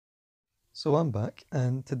So I'm back,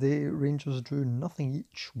 and today Rangers drew nothing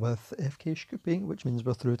each with FK Shkupi, which means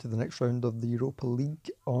we're through to the next round of the Europa League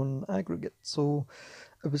on aggregate. So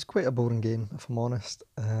it was quite a boring game, if I'm honest.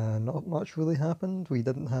 Not much really happened. We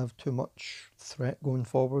didn't have too much threat going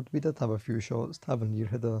forward. We did have a few shots. Tavernier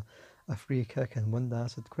had a free kick, and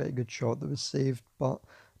Windass had quite a good shot that was saved. But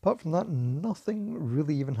apart from that, nothing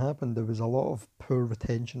really even happened. There was a lot of poor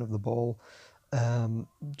retention of the ball.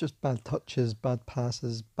 Just bad touches, bad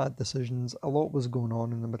passes, bad decisions. A lot was going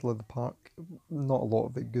on in the middle of the park. Not a lot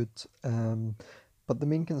of it good. But the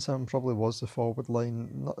main concern probably was the forward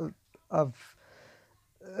line. I've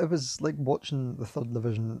it was like watching the third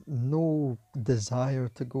division. No desire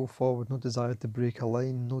to go forward, no desire to break a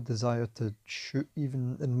line, no desire to shoot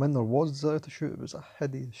even. And when there was desire to shoot, it was a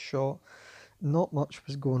hideous shot. Not much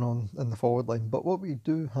was going on in the forward line, but what we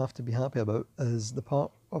do have to be happy about is the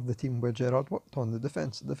part of the team where Gerrard worked on the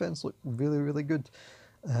defence. The defence looked really, really good.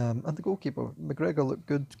 And the goalkeeper, McGregor looked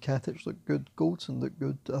good, Katic looked good, Goldson looked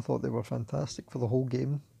good. I thought they were fantastic for the whole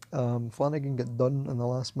game. Flanagan got done in the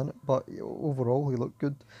last minute, but overall he looked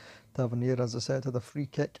good. Tavernier, as I said, had a free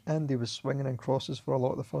kick and he was swinging in crosses for a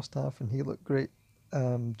lot of the first half and he looked great.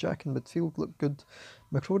 Jack in midfield looked good.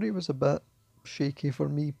 McCrory was a bit shaky for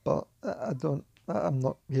me, but I'm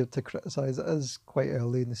not here to criticise. It is quite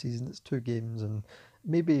early in the season. It's two games, and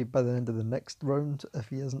maybe by the end of the next round, if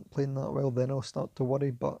he isn't playing that well, then I'll start to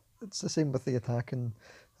worry. But it's the same with the attacking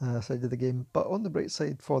side of the game. But on the bright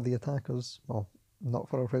side for the attackers, well, not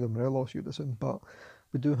for Alfredo Morelos, you'd assume, but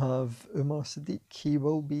we do have Umar Sadiq. He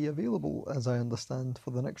will be available, as I understand,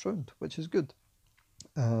 for the next round, which is good.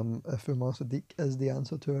 If Umar Sadiq is the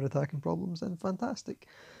answer to our attacking problems, then fantastic.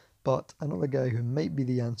 But another guy who might be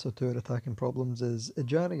the answer to our attacking problems is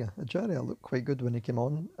Ejaria. Ejaria looked quite good when he came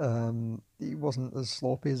on. He wasn't as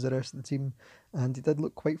sloppy as the rest of the team, and he did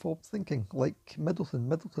look quite forward thinking, like Middleton.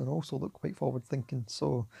 Middleton also looked quite forward thinking.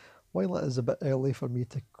 So while it is a bit early for me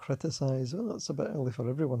to criticise, well, it's a bit early for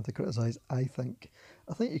everyone to criticise, I think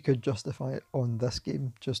you could justify it on this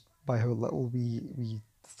game just by how little we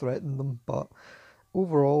threatened them. But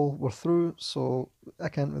overall, we're through, so I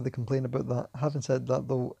can't really complain about that. Having said that,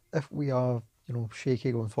 though, if we are,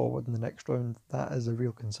 shaky going forward in the next round, that is a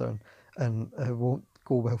real concern, and it won't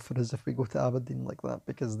go well for us if we go to Aberdeen like that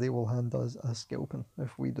because they will hand us a scalping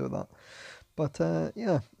if we do that. But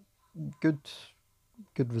yeah, good,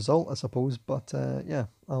 good result, I suppose. But yeah,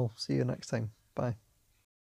 I'll see you next time. Bye.